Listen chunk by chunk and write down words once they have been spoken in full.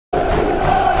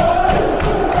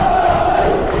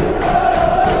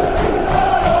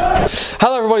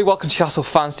Hello everybody, welcome to Newcastle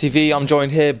Fans TV. I'm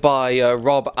joined here by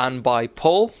Rob and by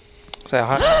Paul. Say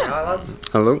hi. Hi lads.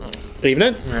 Hello. Good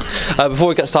evening. Before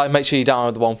we get started, make sure you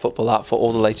download the One Football app for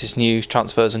all the latest news,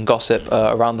 transfers and gossip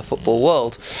around the football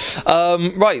world.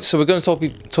 Right, so we're going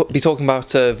to be talking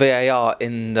about VAR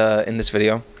in this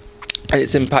video. And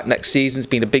its impact next season has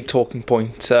been a big talking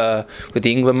point with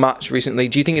the England match recently.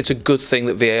 Do you think it's a good thing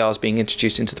that VAR is being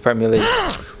introduced into the Premier League?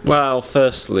 Well,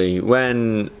 firstly,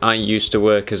 when I used to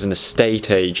work as an estate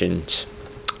agent,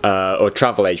 or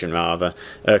travel agent rather,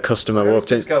 a customer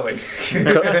walked in.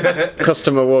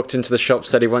 Customer walked into the shop,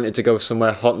 said he wanted to go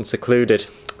somewhere hot and secluded,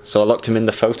 so I locked him in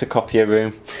the photocopier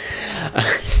room.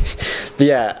 But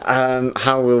yeah,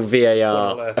 how will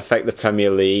VAR affect the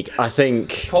Premier League? I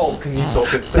think. Paul, can you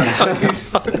talk instead?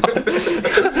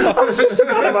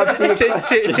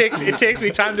 It takes me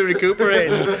time to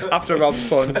recuperate after Rob's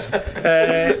puns.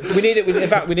 We need it. In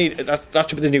fact, we need that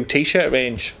should be the new T-shirt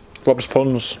range. Rob's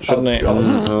puns, shouldn't it?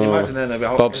 Imagine then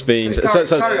Bob's beans.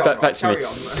 Back to me.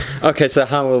 Okay, so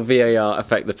how will VAR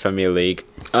affect the Premier League?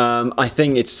 I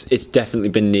think it's definitely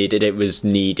been needed. It was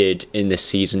needed in this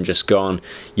season just gone.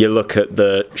 You look at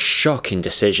the shocking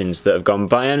decisions that have gone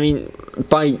by. I mean,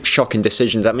 by shocking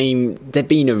decisions, I mean they've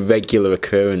been a regular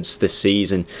occurrence this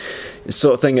season. It's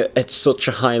sort of thing at such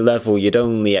a high level, you'd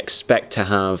only expect to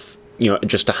have, you know,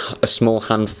 just a small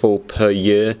handful per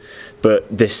year. But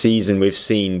this season we've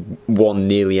seen one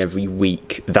nearly every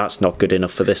week. That's not good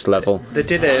enough for this level. They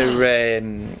did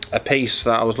a piece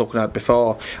that I was looking at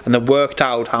before, and they worked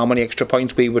out how many extra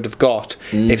points we would have got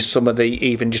if some of the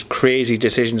even just crazy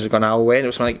decisions had gone our way, and it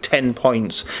was something like 10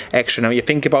 points extra. Now you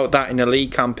think about that in a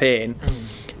league campaign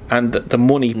and the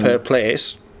money per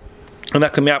place, and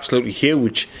that can be absolutely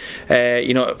huge.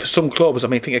 You know, for some clubs, I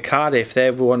mean, think of Cardiff,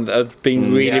 they're one that have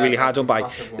been really hard done by.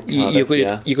 You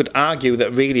could argue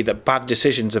that really the bad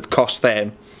decisions have cost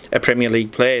them a Premier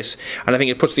League place, and I think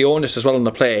it puts the onus as well on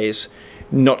the players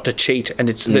not to cheat. And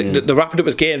it's the wrap it up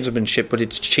as gamesmanship, but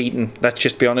it's cheating. Let's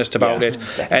just be honest about it.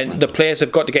 Definitely. And the players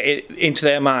have got to get it into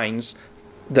their minds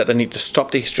that they need to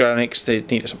stop the histrionics, they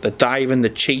need to stop the diving, the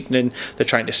cheating, they're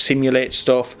trying to simulate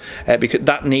stuff, because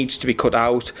that needs to be cut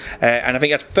out. And I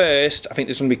think at first, I think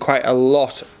there's going to be quite a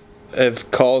lot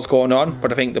of calls going on,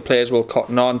 but I think the players will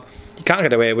cotton on. You can't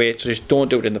get away with it, so just don't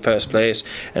do it in the first place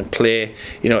and play,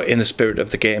 you know, in the spirit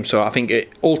of the game. So I think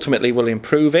it ultimately will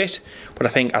improve it, but I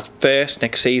think at first,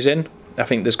 next season, I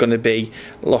think there's going to be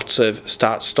lots of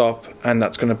start-stop, and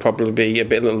that's going to probably be a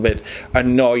little bit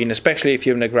annoying, especially if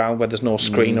you're in a ground where there's no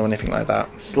screen or anything like that.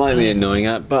 Slightly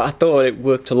annoying, but I thought it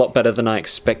worked a lot better than I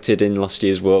expected in last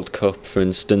year's World Cup, for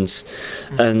instance.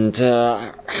 And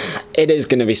it is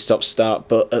going to be stop-start,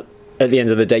 but at the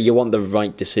end of the day, you want the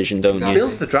right decision, don't you? It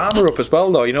builds the drama up as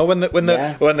well, though. You know, when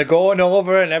they're going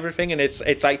over and everything, and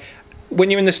it's like, when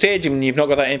you're in the stadium and you've not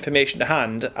got that information to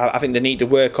hand, I think they need to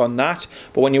work on that.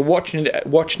 But when you're watching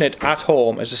it at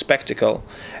home as a spectacle,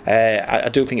 I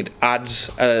do think it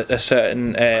adds a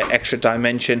certain extra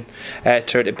dimension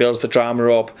to it. It builds the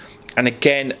drama up. And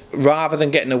again, rather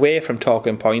than getting away from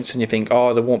talking points and you think,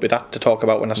 oh, there won't be that to talk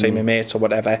about when I see my mates or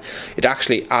whatever, it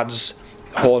actually adds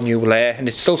a whole new layer, and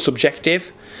it's still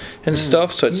subjective and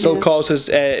stuff, so it still causes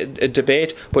a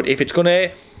debate. But if it's going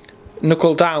to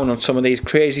knuckle down on some of these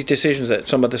crazy decisions that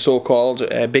some of the so-called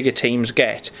bigger teams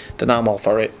get, then I'm all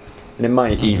for it. And it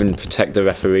might even protect the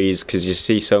referees, because you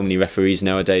see so many referees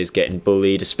nowadays getting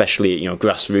bullied, especially at, you know,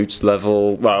 grassroots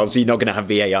level. Well, you're not going to have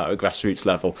VAR at grassroots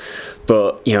level,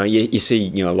 but you know, you see,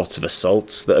 you know, lots of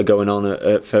assaults that are going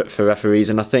on for referees,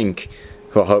 and I think,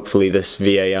 well, hopefully this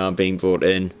VAR being brought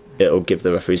in, it'll give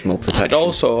the referees more protection. It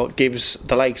also gives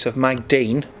the likes of Mike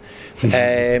Dean,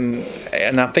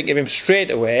 and I think of him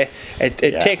straight away,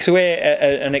 it takes away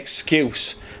an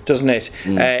excuse, doesn't it?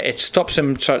 It stops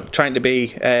him trying to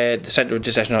be the centre of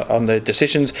decision on the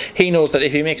decisions. He knows that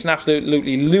if he makes an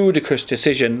absolutely ludicrous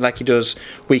decision like he does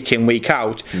week in, week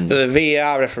out, that the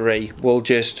VAR referee will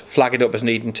just flag it up as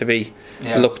needing to be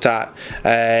looked at.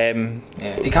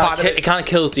 It kind of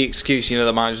kills the excuse, you know,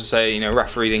 the manager will say, you know,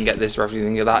 referee didn't get this, referee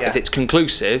didn't get that. If it's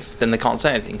conclusive, then they can't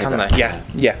say anything, can they?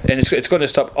 Yeah, and it's going to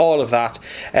stop all of that.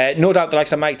 No doubt the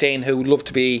likes of Mike Dean, who would love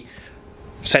to be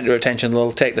centre of attention,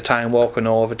 they'll take the time walking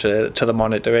over to the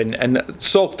monitor and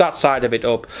soak that side of it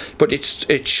up. But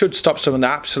it should stop some of the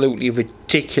absolutely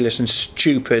ridiculous and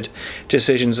stupid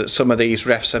decisions that some of these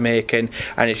refs are making,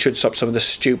 and it should stop some of the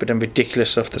stupid and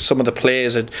ridiculous stuff that some of the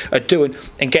players are doing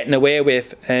and getting away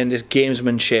with, and this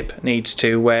gamesmanship needs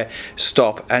to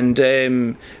stop. And I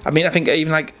mean, I think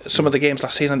even like some of the games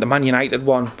last season, like the Man United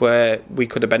one, where we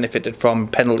could have benefited from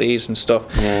penalties and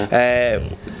stuff,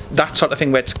 that sort of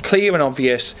thing where it's clear and obvious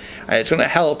obvious. It's going to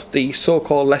help the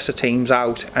so-called lesser teams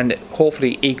out and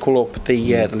hopefully equal up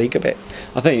the league a bit.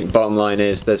 I think bottom line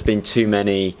is there's been too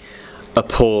many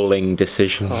appalling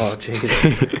decisions. Oh Jesus!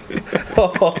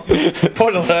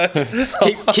 Point alert!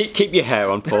 Keep your hair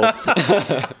on, Paul.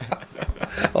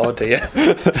 Oh dear.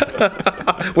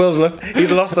 Will's he's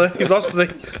lost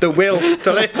the will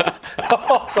to live.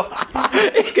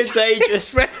 It's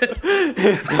contagious.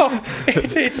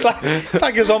 It's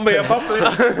like a zombie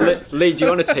apocalypse. Lee, do you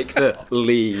want to take the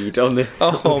lead on the?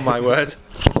 Oh my word.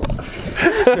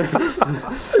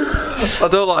 I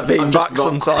don't like being back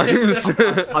sometimes.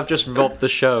 I've just robbed the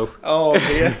show. Oh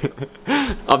dear.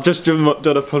 I've just done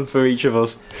a pun for each of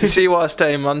us. Do you see why I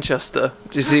stay in Manchester?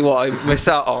 Do you see what I miss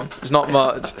out on? It's not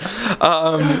much.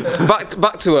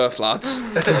 Back to earth, lads.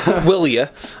 Will you?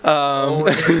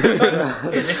 Contagious.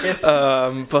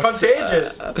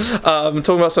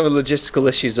 Talking about some of the logistical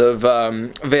issues of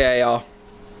VAR.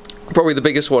 Probably the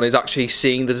biggest one is actually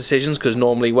seeing the decisions, because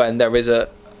normally when there is a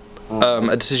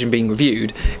decision being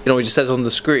reviewed, it always just says on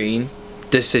the screen,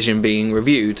 decision being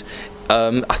reviewed.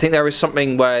 I think there is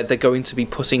something where they're going to be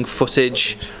putting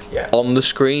footage on the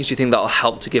screens. Do you think that'll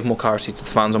help to give more clarity to the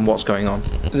fans on what's going on?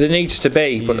 There needs to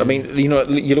be, but I mean, you know,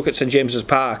 you look at St James's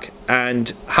Park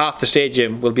and half the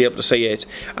stadium will be able to see it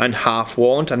and half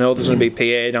won't. I know there's going to be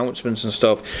PA announcements and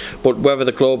stuff, but whether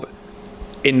the club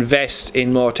invest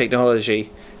in more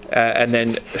technology and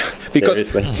then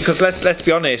because let's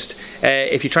be honest,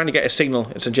 if you're trying to get a signal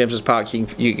at St James's Park, you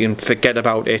can forget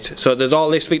about it. So there's all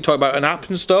this talk about an app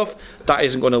and stuff that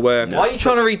isn't going to work. Why are you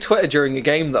trying to read Twitter during a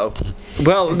game though?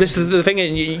 Well, this is the thing,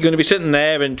 you're going to be sitting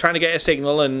there and trying to get a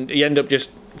signal and you end up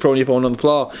just throwing your phone on the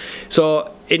floor. So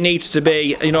it needs to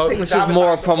be, you know. I think this is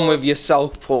more a problem with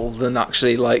yourself, Paul, than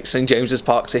actually like St James's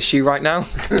Park's issue right now.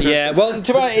 Yeah, well,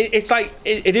 it's like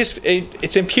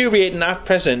it's infuriating at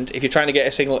present if you're trying to get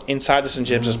a signal inside of St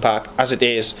James's Park, as it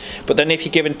is. But then if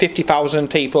you're giving 50,000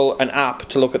 people an app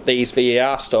to look at these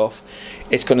VAR stuff,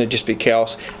 it's going to just be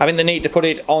chaos. I think they need to put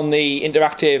it on the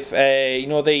interactive, you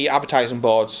know, the advertising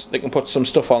boards. They can put some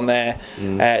stuff on there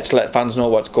to let fans know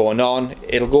what's going on.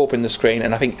 It'll go up in the screen,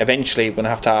 and I think eventually we're going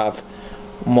to have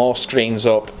more screens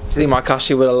up. Do you think Mike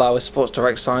Ashley would allow his Sports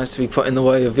Direct signs to be put in the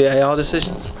way of VAR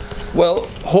decisions? Well,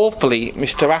 hopefully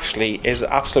Mr. Ashley is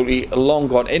absolutely long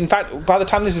gone. In fact, by the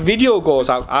time this video goes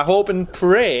out, I hope and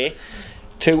pray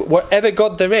to whatever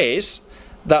God there is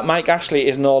that Mike Ashley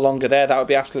is no longer there. That would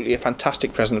be absolutely a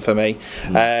fantastic present for me.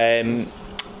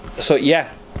 So yeah,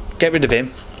 get rid of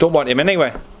him. Don't want him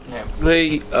anyway. Yeah.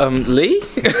 Lee?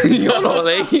 You're not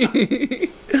Lee.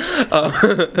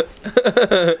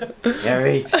 Yeah,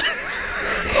 right.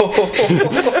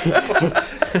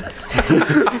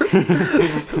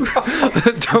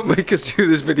 Don't make us do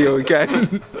this video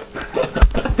again.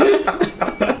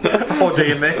 Oh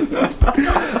dear me.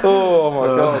 Oh my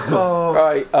god.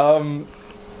 Right,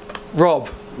 Rob.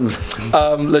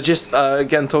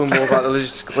 Again, talking more about the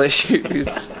logistical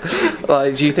issues.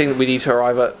 Like, do you think that we need to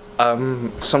arrive at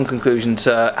some conclusion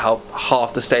to help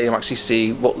half the stadium actually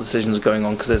see what decisions are going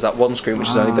on? Because there's that one screen which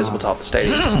is only visible to half the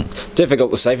stadium.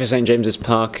 Difficult to say for St James's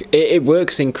Park. It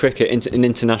works in cricket, in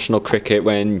international cricket,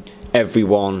 when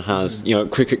everyone has, you know,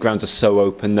 cricket grounds are so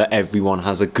open that everyone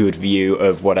has a good view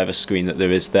of whatever screen that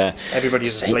there is there.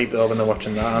 Everybody's asleep though when they're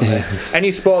watching that, aren't they?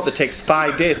 Any sport that takes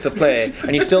 5 days to play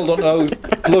and you still don't know who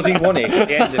bloody won it at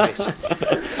the end of it,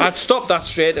 I'd stop that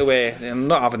straight away. I'm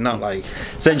not having that. Like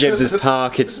St James's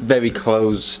Park, it's very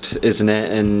closed, isn't it?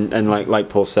 And like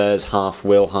Paul says, half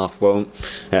will, half won't.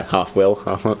 Yeah, half will,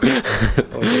 half won't.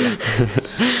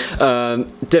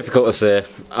 Difficult to say.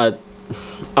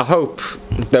 I hope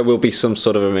there will be some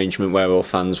sort of arrangement where all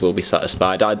fans will be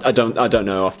satisfied. I don't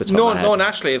know off the top of my head. No, and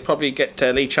Ashley will probably get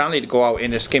Lee Chanley to go out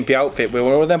in a skimpy outfit with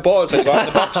one of them boards and go out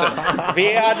the boxer.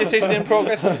 VAR decision in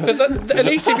progress. Because at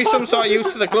least if he's some sort of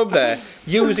use to the club there,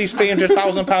 use these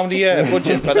 £300,000 a year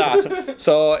budget for that.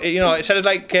 So, you know, instead of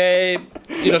like,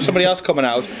 you know, somebody else coming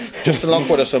out, Justin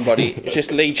Lockwood or somebody, it's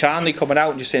just Lee Chanley coming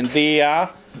out and just saying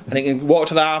VAR, and he can walk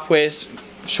to the halfway,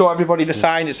 show everybody the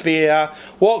sign, it's VAR,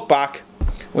 walk back.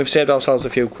 We've saved ourselves a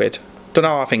few quid. Don't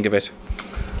know how I think of it.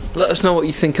 Let us know what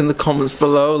you think in the comments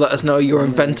below. Let us know your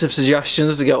inventive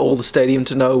suggestions to get all the stadium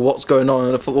to know what's going on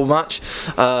in a football match.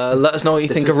 Let us know what you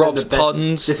think of Rob's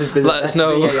puns. This has been the best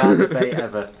VAR debate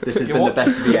ever. This has been the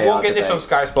best VAR debate. You won't get this on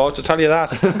Sky Sports, I'll tell you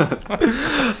that.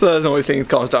 Let us know what you think in the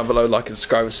comments down below. Like and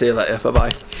subscribe. See you later. Bye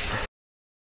bye.